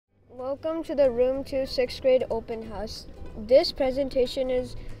Welcome to the Room 2 6th grade open house. This presentation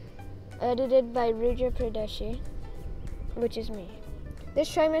is edited by Ruja Pradeshi, which is me. This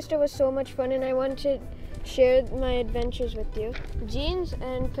trimester was so much fun and I want to share my adventures with you. Genes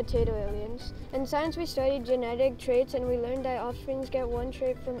and potato aliens. In science we studied genetic traits and we learned that offsprings get one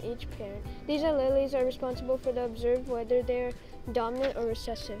trait from each parent. These alleles are responsible for the observed whether they're dominant or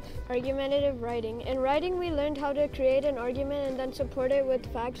recessive. Argumentative writing. In writing we learned how to create an argument and then support it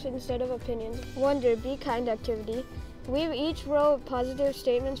with facts instead of opinions. Wonder, be kind activity. We each wrote positive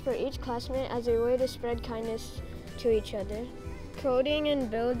statements for each classmate as a way to spread kindness to each other. Coding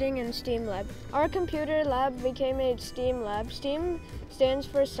and building in STEAM lab. Our computer lab became a STEAM lab. STEAM stands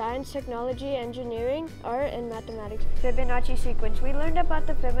for science, technology, engineering, art, and mathematics. Fibonacci sequence. We learned about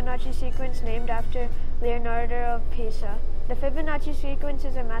the Fibonacci sequence named after Leonardo of Pisa. The Fibonacci sequence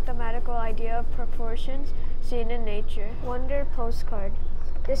is a mathematical idea of proportions seen in nature. Wonder postcard.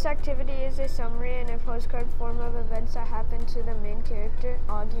 This activity is a summary in a postcard form of events that happened to the main character,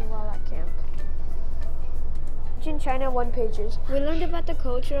 Augie, while at camp. Ancient China one-pagers. We learned about the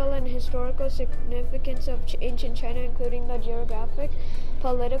cultural and historical significance of ancient China, including the geographic,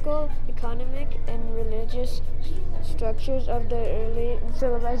 political, economic, and religious structures of the early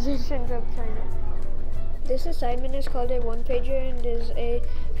civilizations of China. This assignment is called a one-pager and is a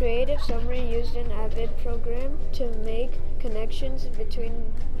creative summary used in Avid program to make connections between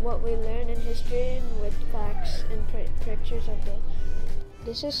what we learn in history and with facts and pictures of the.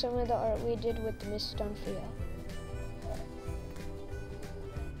 This is some of the art we did with Miss Donfrio.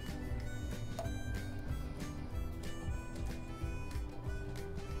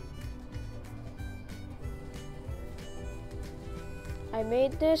 I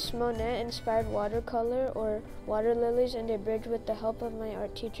made this Monet-inspired watercolor or water lilies and a bridge with the help of my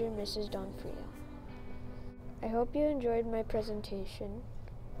art teacher, Mrs. Donfrio. I hope you enjoyed my presentation.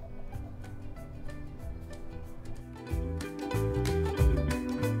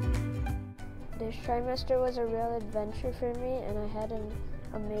 This trimester was a real adventure for me and I had an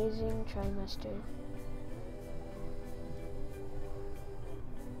amazing trimester.